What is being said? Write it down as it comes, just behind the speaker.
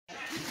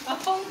A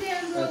whole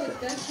damn roll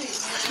of duct tape.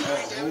 A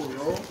whole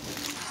roll?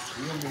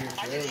 You gonna be here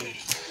forever.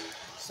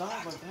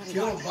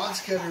 Kill a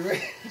box cutter,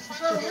 right?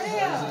 For real.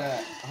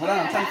 Hold on,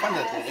 I'm trying to find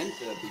that link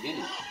to the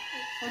beginning.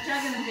 What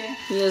y'all gonna do?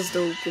 He has to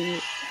open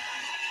it.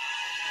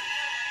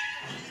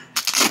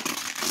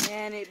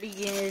 And it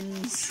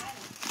begins.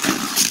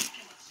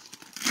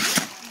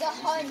 The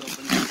hunt.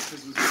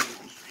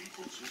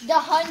 The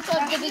hunt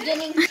of the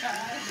beginning.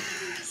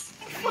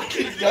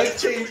 Fucking duct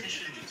tape.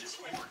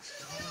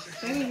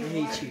 I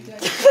hate you.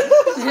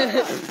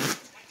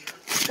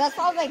 That's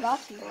all they got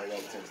you.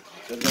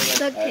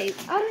 Duct tape.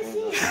 I don't see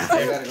it.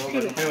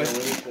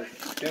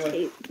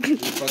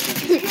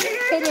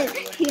 Hit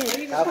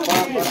it. Have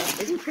fun, bud.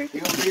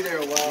 You're gonna be there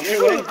a while.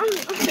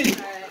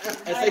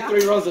 That's like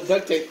 3 rolls of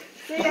duct tape.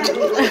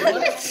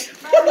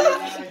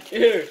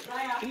 Here.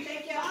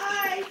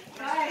 Bye.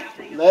 Bye.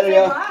 Later,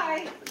 y'all.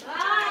 Bye.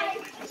 Bye.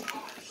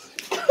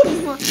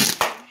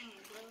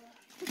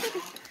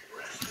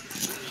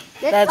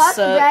 That sucks,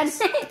 sucks.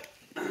 Brad.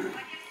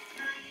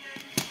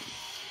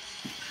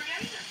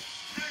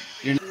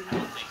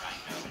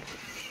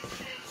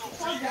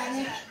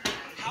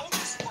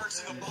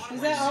 Is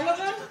that all of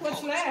them?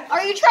 What's left?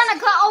 Are you trying to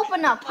cut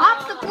open a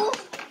popsicle?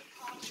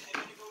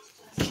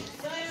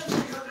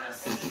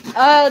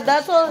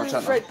 That's all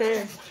that's right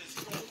there.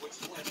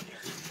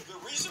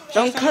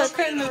 Don't cut.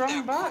 Cut in the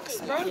wrong box,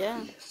 bro.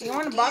 Yeah. You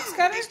want a box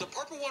cutter? The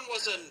purple one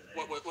was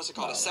what's it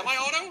called? A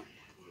semi-auto?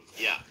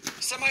 Yeah. The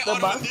Semi-auto.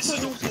 box This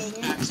is a bolt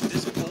action. This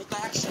is a bolt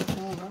action.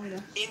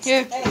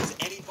 Here.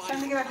 Anybody.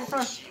 Time to get out your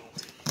phone.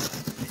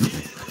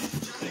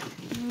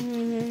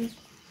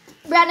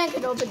 Brandon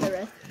could open the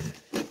rest.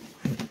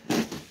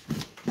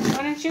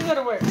 Why don't you go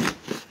to work?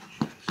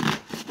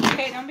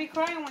 Okay, don't be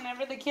crying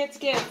whenever the kids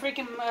get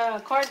freaking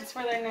cards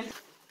for their name.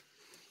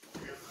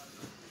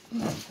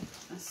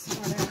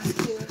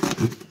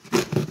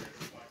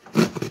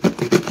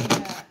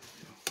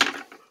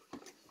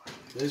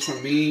 This is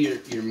from me,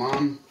 your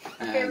mom,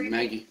 and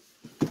Maggie.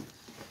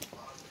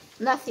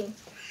 Nothing.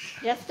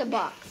 Just a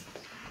box.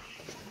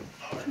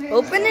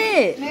 Open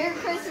it. Merry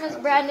Christmas,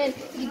 Brandon.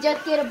 You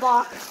just get a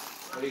box.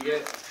 What do you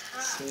get?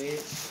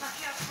 Sweet.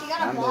 You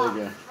got a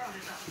box.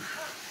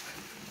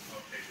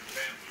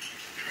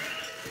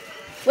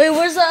 Wait,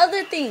 where's the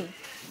other thing?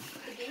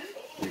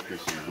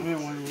 I'm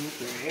in one with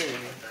the air.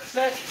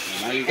 Look,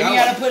 Now you And got you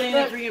gotta one. put it in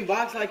a freaking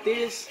box like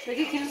this. look,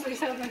 he can't say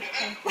something.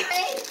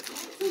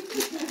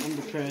 I'm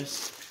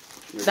depressed.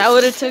 That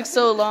would have took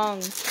so long.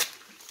 The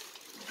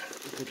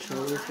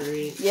controller for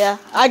it. Yeah,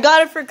 I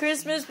got it for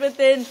Christmas, but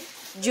then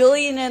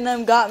Julian and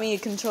them got me a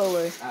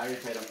controller. I already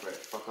paid them for it.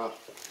 Fuck off.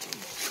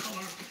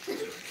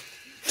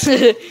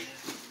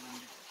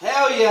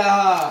 Hell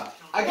yeah!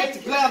 I get to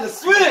play on the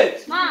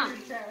Switch! Mom,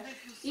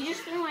 you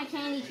just threw my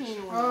candy cane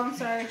away. Oh, I'm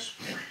sorry.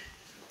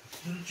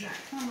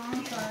 Come on,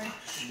 I'm sorry.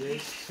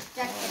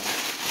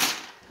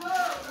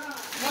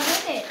 What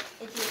is it?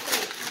 It's your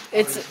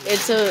face.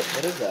 It's a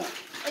What is that?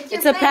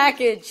 it's a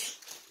package.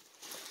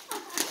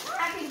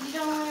 Package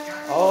door.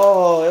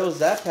 Oh, it was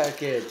that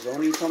package. The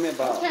one you told me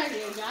about.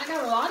 Package. I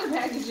got a lot of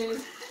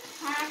packages.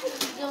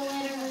 Package door.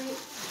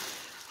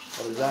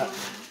 What is that?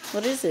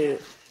 What is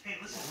it?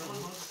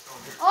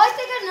 Oh, I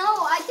think I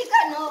know. I think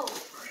I know.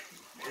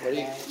 What do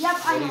you,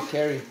 Yep, I what do know. you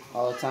carry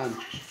all the time?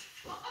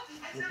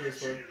 Okay.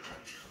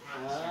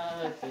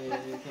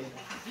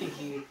 Thank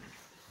you.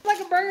 Like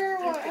a burger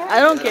or what? I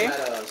don't care.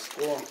 At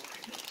school.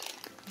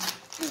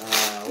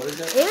 What is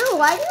that? Ew,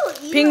 why do you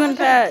eat Penguin it?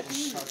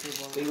 patch.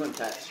 Penguin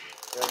patch.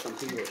 That's some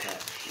penguin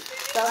patch.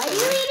 Why do you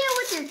eat it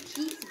with your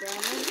teeth,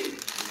 Brandon?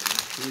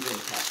 Penguin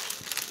patch.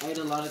 I ate a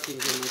lot of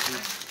things in my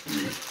teeth.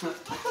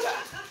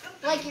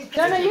 Like your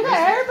No, you got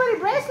everybody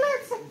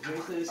bracelets?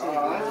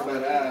 Oh, that's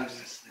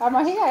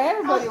badass. He got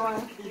everybody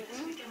one.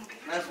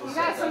 That's You what's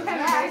got up. some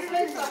kind of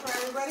bracelets for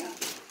everybody?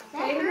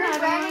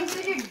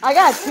 Brandon, I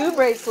got 2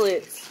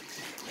 bracelets.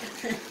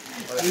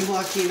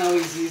 Joaquin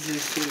always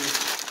uses too.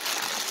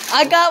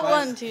 I got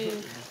one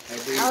too.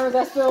 Oh,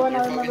 that's the one I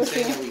You're remember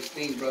fucking saying seeing. that we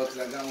stink, bro, because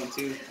I got one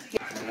too.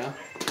 Yeah?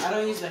 I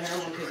don't use the hair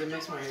one because it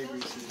makes my hair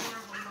greasy.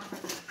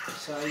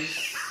 So I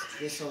use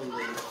this old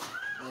lady.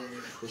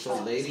 This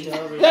old lady?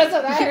 That's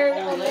what I heard,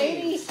 old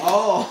lady.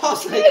 Oh, I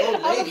was like, old I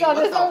was lady. on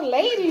What this the old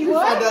lady. I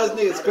What? thought those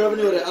niggas scrubbing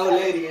with an old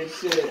lady and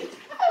shit.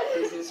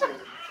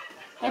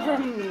 I'm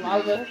from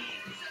Malva.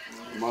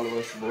 From all of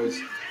us boys.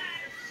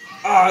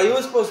 Oh, you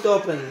were supposed to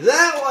open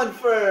that one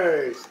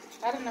first.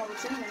 I don't know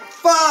what's in there.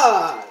 Fuck!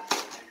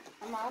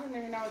 I don't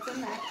even know what's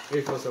in there.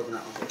 You're supposed to open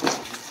that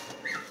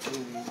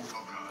one.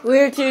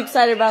 We're too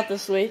excited about the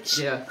Switch.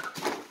 Yeah.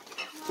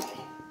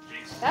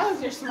 That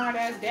was your smart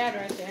ass dad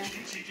right there.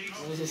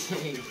 What is it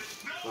saying?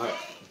 What?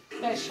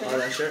 That shirt. Oh,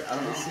 that shirt? I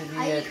don't know. This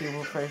is the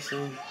people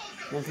person.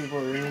 When people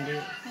ruined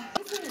it.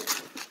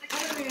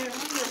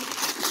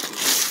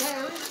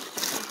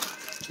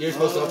 You're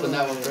supposed to open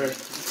that one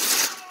first.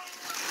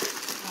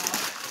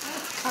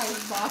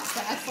 Box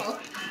asshole.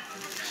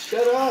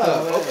 Shut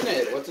up. Open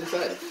it. What's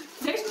inside?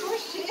 There's more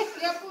shit. You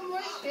put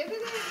more shit in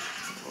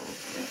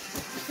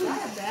there.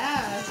 Not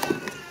bad.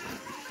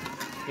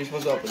 You're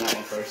supposed to open that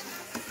one first.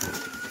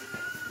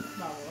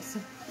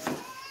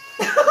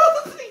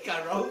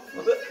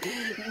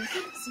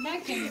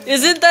 Smack him.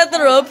 Isn't that the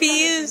rope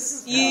he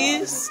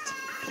used?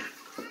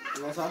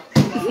 That's all?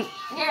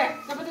 Here,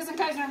 go put this in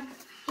Kai's room.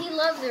 He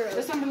loves the rope.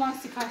 This one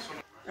belongs to Kai.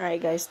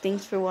 Alright guys,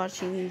 thanks for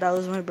watching. That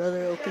was my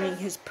brother opening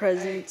his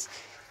presents.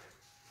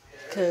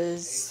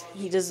 Because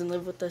he doesn't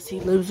live with us. He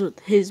lives with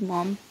his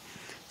mom.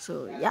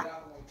 So yeah.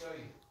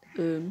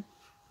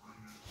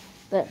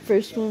 That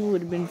first one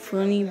would have been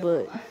funny,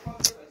 but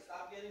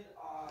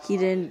he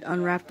didn't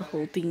unwrap the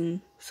whole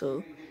thing.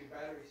 So